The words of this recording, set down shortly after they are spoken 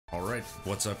Alright,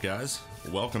 what's up guys?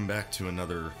 Welcome back to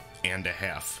another and a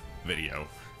half video.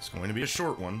 It's going to be a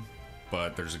short one,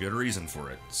 but there's a good reason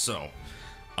for it. So,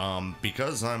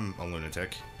 because I'm a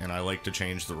lunatic, and I like to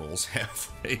change the rules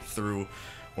halfway through,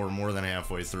 or more than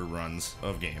halfway through runs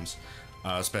of games,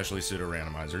 especially Pseudo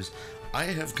Randomizers, I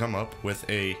have come up with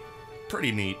a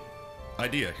pretty neat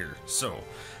idea here. So,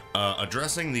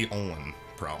 addressing the Olin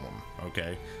problem,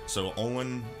 okay? So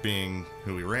Olin being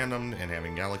who we randomed and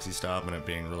having Galaxy Stop and it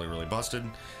being really busted,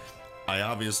 I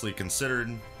obviously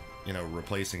considered,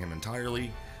 replacing him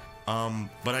entirely,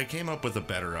 but I came up with a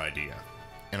better idea,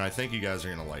 and I think you guys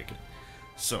are gonna like it.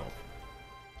 So,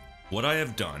 what I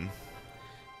have done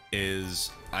is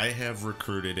I have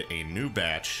recruited a new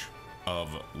batch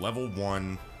of level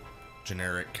 1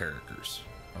 generic characters,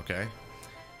 okay?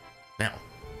 Now,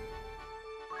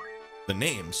 the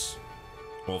names,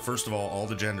 well, first of all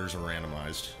the genders are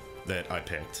randomized that I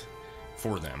picked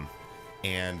for them,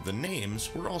 and the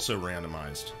names were also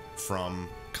randomized from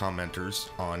commenters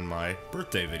on my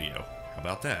birthday video. How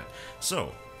about that?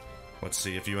 So, let's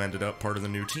see if you ended up part of the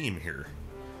new team here.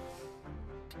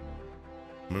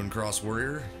 Mooncross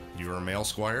Warrior, you are a male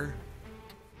squire.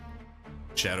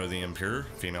 Shadow the Impure,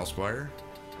 female squire.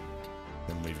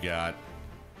 Then we've got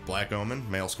Black Omen,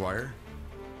 male squire.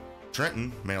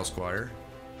 Trenton, male squire.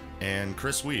 And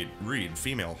Chris Reed,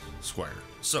 female squire.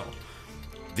 So,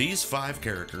 these 5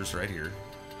 characters right here,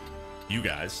 you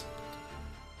guys,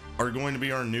 are going to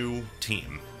be our new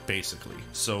team, basically.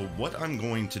 So what I'm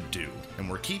going to do, and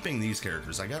we're keeping these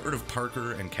characters, I got rid of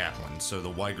Parker and Kaplan, so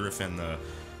the Wygriff and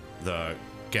the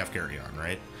Gafgarion,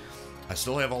 right? I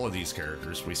still have all of these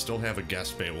characters. We still have a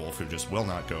guest Beowulf who just will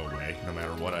not go away, no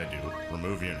matter what I do.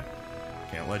 Remove unit.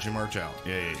 Can't let you march out.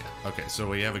 Yeah. Okay, so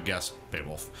we have a guest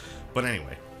Beowulf. But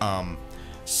anyway,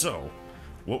 so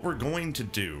what we're going to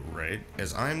do, right,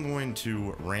 is I'm going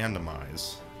to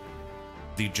randomize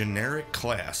the generic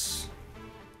class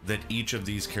that each of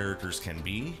these characters can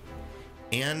be,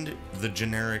 and the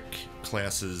generic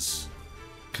class's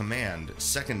command,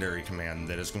 secondary command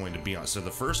that is going to be on. So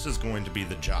the first is going to be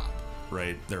the job,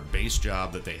 right? Their base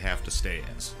job that they have to stay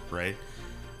as, right?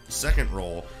 The second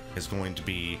role is going to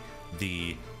be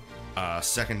the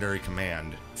secondary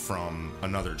command from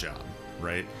another job,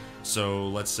 right? So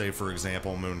let's say, for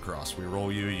example, Mooncross. We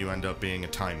roll you, you end up being a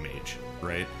time mage,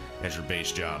 right? As your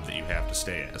base job that you have to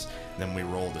stay as. Then we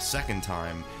roll the second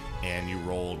time, and you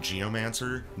roll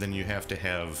Geomancer, then you have to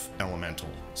have Elemental.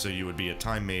 So you would be a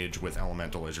time mage with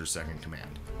Elemental as your second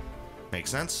command. Make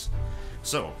sense?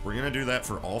 So, we're going to do that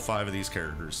for all 5 of these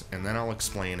characters, and then I'll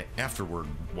explain afterward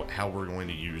how we're going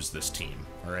to use this team,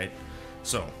 alright?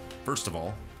 So, first of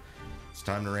all, it's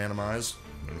time to randomize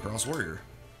Mooncross Warrior.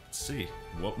 Let's see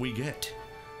what we get.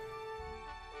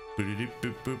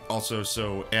 Boop. Also,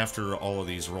 so after all of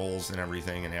these rolls and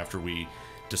everything, and after we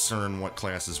discern what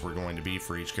classes we're going to be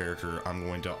for each character, I'm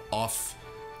going to, off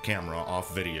camera,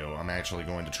 off video, I'm actually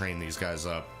going to train these guys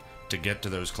up to get to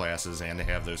those classes and to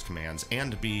have those commands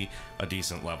and to be a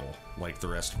decent level like the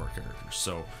rest of our characters.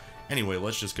 So anyway,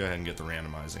 let's just go ahead and get the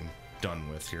randomizing done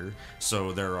with here.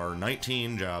 So there are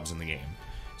 19 jobs in the game.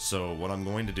 So what I'm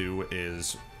going to do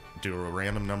is do a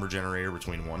random number generator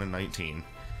between 1 and 19,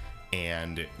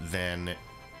 and then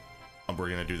we're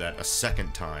going to do that a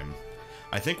second time.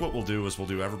 I think what we'll do is we'll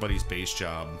do everybody's base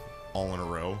job all in a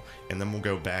row, and then we'll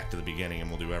go back to the beginning and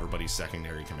we'll do everybody's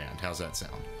secondary command. How's that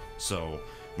sound? So,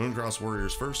 Mooncross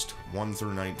Warriors first, 1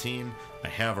 through 19. I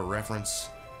have a reference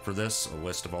for this, a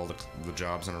list of all the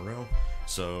jobs in a row.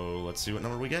 So, let's see what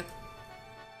number we get.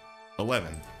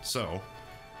 11. So,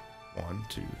 1,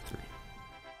 2, 3.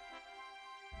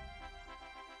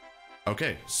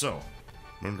 Okay, so,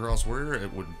 Mooncross Warrior,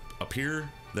 it would appear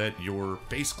that your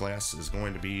base class is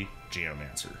going to be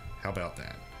Geomancer. How about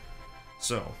that?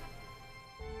 So,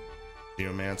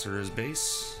 Geomancer is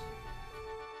base.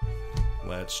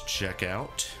 Let's check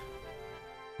out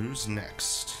who's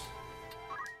next.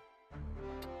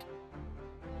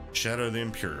 Shadow the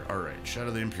Impure. Alright, Shadow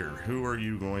the Impure. Who are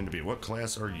you going to be? What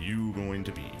class are you going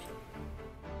to be?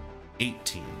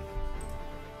 18.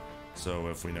 So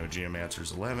if we know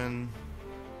Geomancer's 11.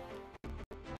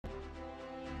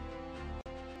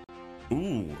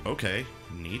 Ooh, okay.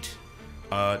 Neat.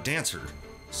 Dancer.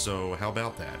 So how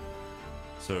about that?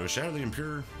 So Shadow the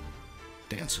Impure,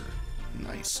 Dancer.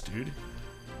 Nice, dude.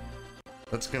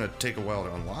 That's gonna take a while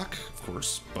to unlock, of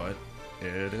course, but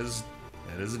it is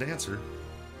a dancer.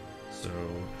 So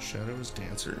Shadow is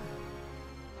Dancer.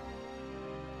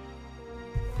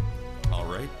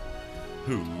 Alright.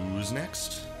 Who's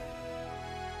next?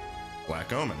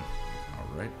 Black Omen.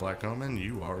 Alright, Black Omen,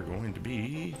 you are going to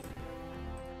be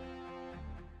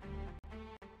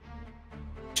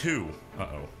 2.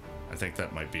 Uh-oh. I think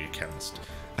that might be a chemist.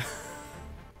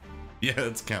 Yeah,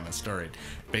 it's chemist. All right.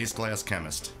 Base class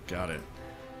chemist. Got it.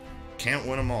 Can't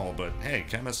win them all, but hey,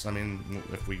 chemist, I mean,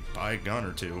 if we buy a gun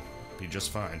or two, be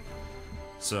just fine.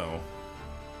 So,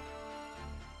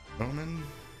 Omen,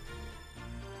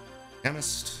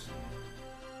 chemist.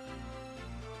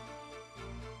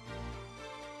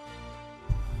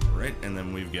 Right, and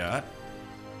then we've got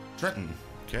Trenton.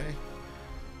 Okay.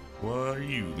 What are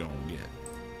you gonna get?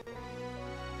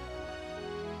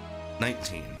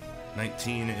 19.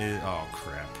 19 is... Oh,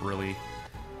 crap. Really?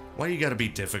 Why you gotta be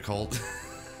difficult?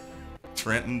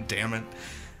 Trenton, damn it.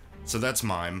 So that's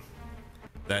Mime.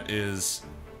 That is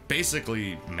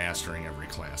basically mastering every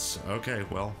class. Okay,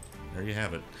 well, there you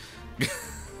have it.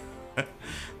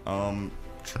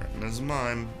 Trenton is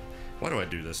Mime. Why do I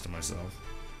do this to myself?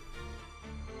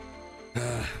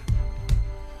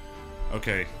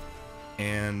 Okay.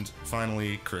 And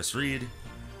finally, Chris Reed.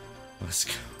 Let's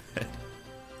go ahead.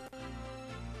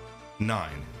 9.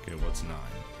 Okay, what's 9?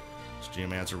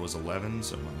 Geomancer was 11,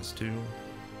 so -2.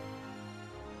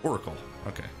 Oracle.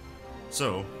 Okay.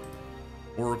 So,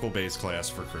 Oracle base class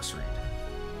for Chris Reed.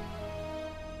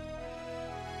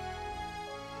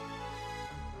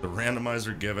 The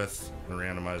randomizer giveth, the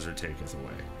randomizer taketh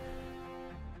away.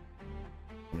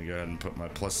 Let me go ahead and put my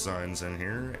plus signs in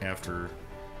here after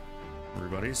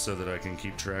everybody so that I can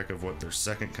keep track of what their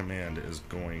second command is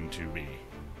going to be.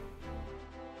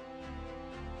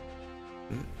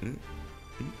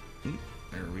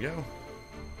 There we go.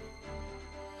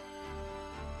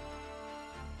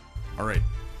 Alright,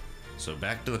 so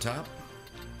back to the top.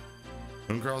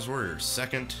 Mooncross Warrior,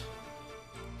 second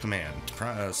command,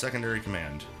 secondary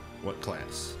command. What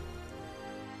class?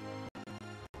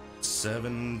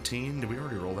 17? Did we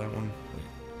already roll that one?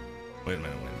 Wait a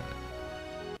minute,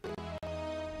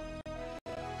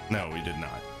 No, we did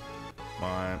not.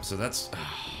 So that's...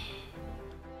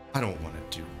 I don't want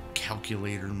to do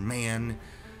calculator, man.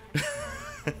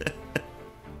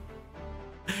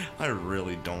 I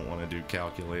really don't want to do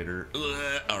calculator.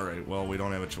 Alright, well, we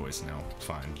don't have a choice now.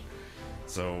 Fine.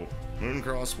 So,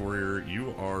 Mooncross Warrior,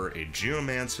 you are a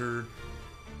geomancer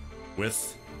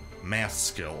with math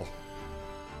skill.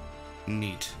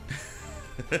 Neat.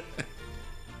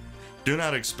 Do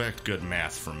not expect good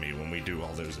math from me when we do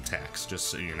all those attacks, just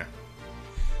so you know.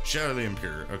 Shadow the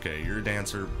Impure. Okay, you're a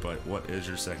dancer, but what is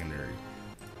your secondary?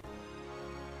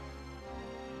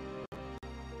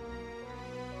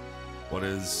 What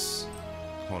is...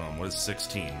 Hold on, what is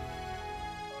 16?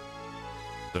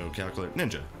 So, calculate...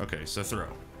 Ninja. Okay, so throw.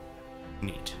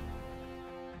 Neat.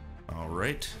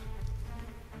 Alright.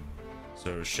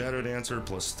 So, Shadow Dancer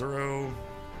plus throw.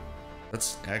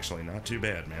 That's actually not too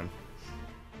bad, man.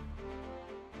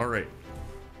 Alright.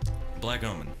 Black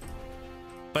Omen.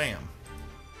 Bam!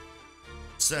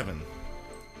 7.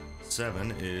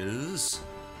 7 is...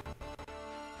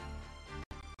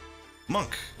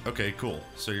 Monk. Okay, cool.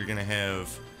 So you're gonna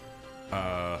have...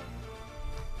 Yeah.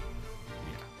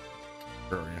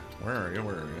 Where are you? Where are you?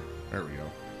 Where are you? There we go.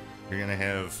 You're gonna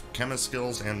have chemist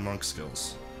skills and monk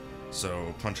skills.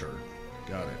 So, puncher.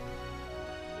 Got it.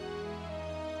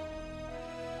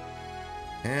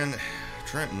 And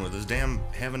Trenton with his damn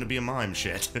having to be a mime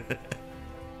shit.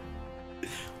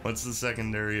 What's the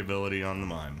secondary ability on the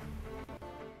mime?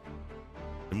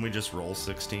 Didn't we just roll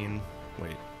 16?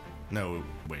 Wait. No,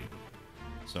 wait.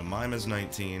 So mime is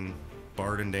 19,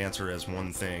 bard and dancer as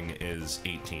one thing is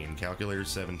 18, calculator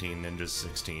 17, ninja's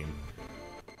 16.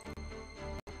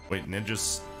 Wait,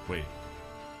 ninja's... wait.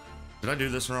 Did I do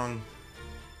this wrong?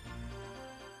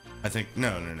 I think...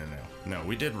 no,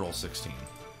 we did roll 16.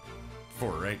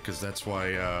 4, right? Because that's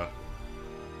why,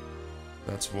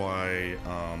 that's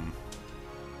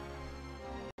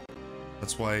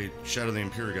why Shadow the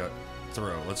Impure got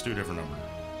throw. Let's do a different number.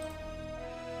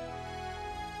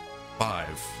 5.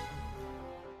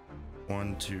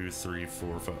 1, 2, 3,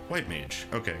 4, 5. White mage.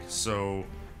 Okay, so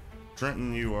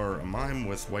Trenton, you are a mime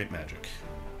with white magic.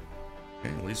 Okay,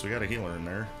 at least we got a healer in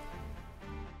there.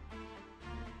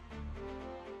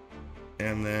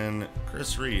 And then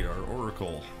Chris Reed, our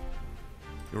Oracle.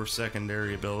 Your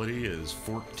secondary ability is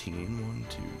 14. 1,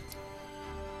 2.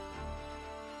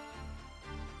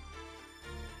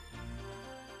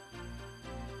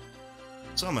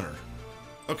 Summoner.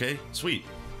 Okay, sweet.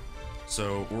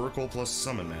 So, Oracle plus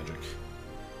Summon Magic.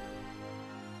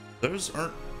 Those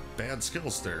aren't bad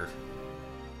skills there.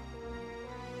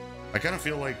 I kind of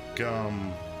feel like, I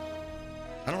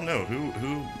don't know,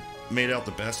 who made out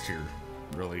the best here,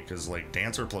 really, because, like,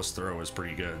 Dancer plus Throw is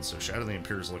pretty good, so Shadow the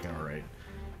Impure is looking alright.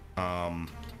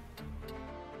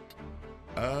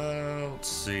 Let's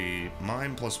see,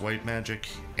 Mime plus White Magic,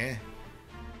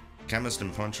 Chemist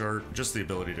and Punch Art, just the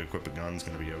ability to equip a gun is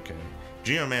going to be okay.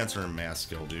 Geomancer and Math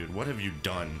Skill, dude. What have you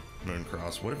done,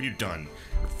 Mooncross? What have you done?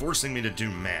 You're forcing me to do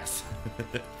math.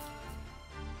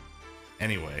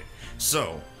 Anyway,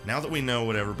 so, now that we know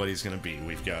what everybody's going to be,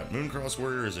 we've got Mooncross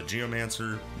Warrior as a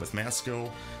Geomancer with Math Skill.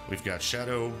 We've got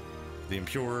Shadow the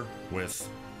Impure with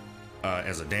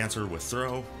as a Dancer with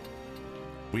Throw.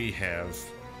 We have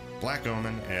Black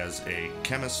Omen as a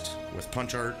Chemist with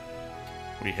Punch Art.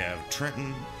 We have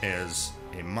Trenton as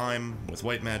a Mime with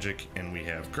White Magic, and we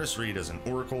have Chris Reed as an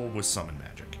Oracle with Summon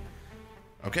Magic.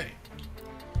 Okay,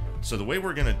 so the way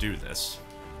we're going to do this,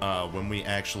 when we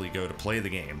actually go to play the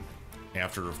game,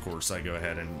 after, of course, I go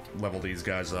ahead and level these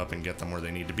guys up and get them where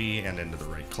they need to be and into the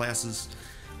right classes.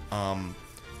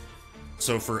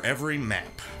 So for every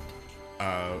map,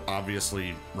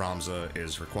 obviously Ramza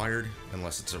is required,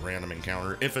 unless it's a random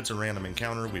encounter. If it's a random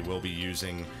encounter, we will be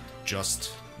using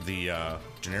just the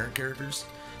generic characters.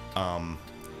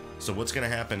 So what's going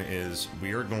to happen is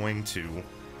we are going to,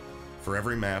 for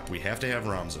every map, we have to have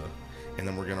Ramza, and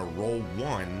then we're going to roll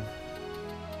one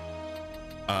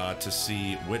to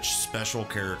see which special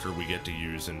character we get to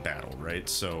use in battle, right?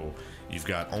 So you've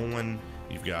got Olin,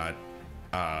 you've got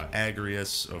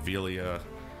Agrius, Ovelia,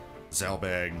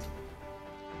 Zalbag,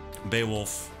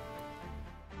 Beowulf.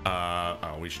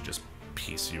 Oh, we should just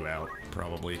piece you out,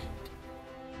 probably.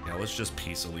 Yeah, let's just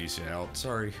piece Alicia out.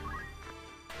 Sorry.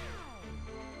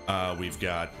 We've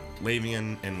got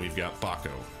Lavian and we've got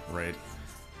Baco, right?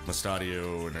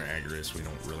 Mustadio and Agrius we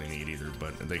don't really need either,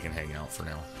 but they can hang out for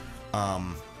now.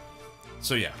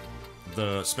 So yeah,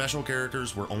 the special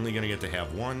characters, we're only going to get to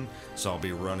have one, so I'll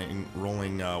be rolling,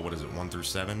 what is it, 1 through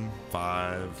 7?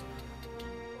 5,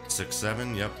 6,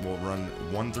 7, yep, we'll run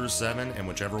 1 through 7, and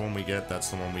whichever one we get, that's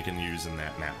the one we can use in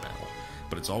that map battle.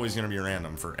 But it's always going to be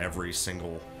random for every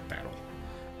single battle,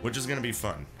 which is going to be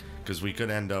fun, because we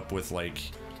could end up with, like,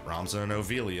 Ramza and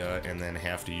Ovelia, and then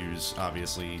have to use,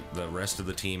 obviously, the rest of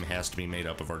the team has to be made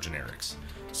up of our generics.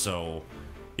 So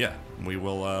yeah, we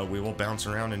will bounce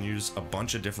around and use a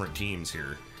bunch of different teams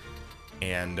here.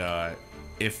 And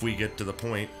if we get to the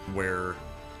point where,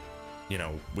 you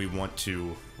know, we want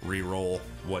to re-roll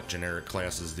what generic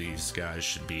classes these guys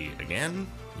should be again,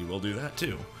 we will do that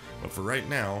too. But for right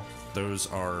now, those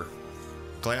are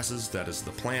classes, that is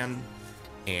the plan,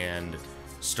 and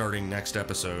starting next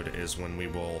episode is when we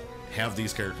will have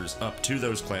these characters up to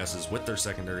those classes with their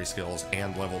secondary skills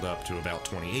and leveled up to about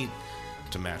 28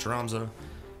 to match Ramza.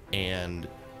 And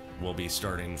we'll be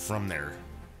starting from there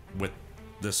with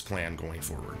this plan going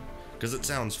forward, because it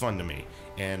sounds fun to me.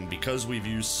 And because we've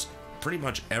used pretty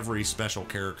much every special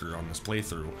character on this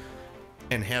playthrough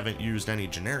and haven't used any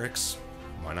generics,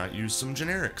 why not use some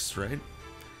generics, right?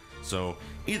 So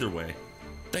either way,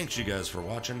 thanks you guys for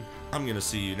watching. I'm gonna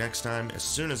see you next time. As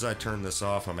soon as I turn this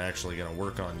off, I'm actually gonna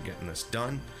work on getting this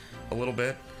done a little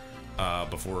bit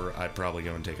before I probably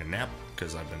go and take a nap,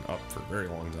 because I've been up for a very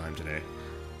long time today.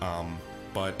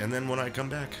 And then when I come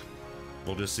back,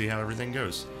 we'll just see how everything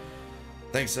goes.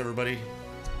 Thanks, everybody.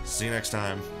 See you next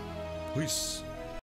time. Peace.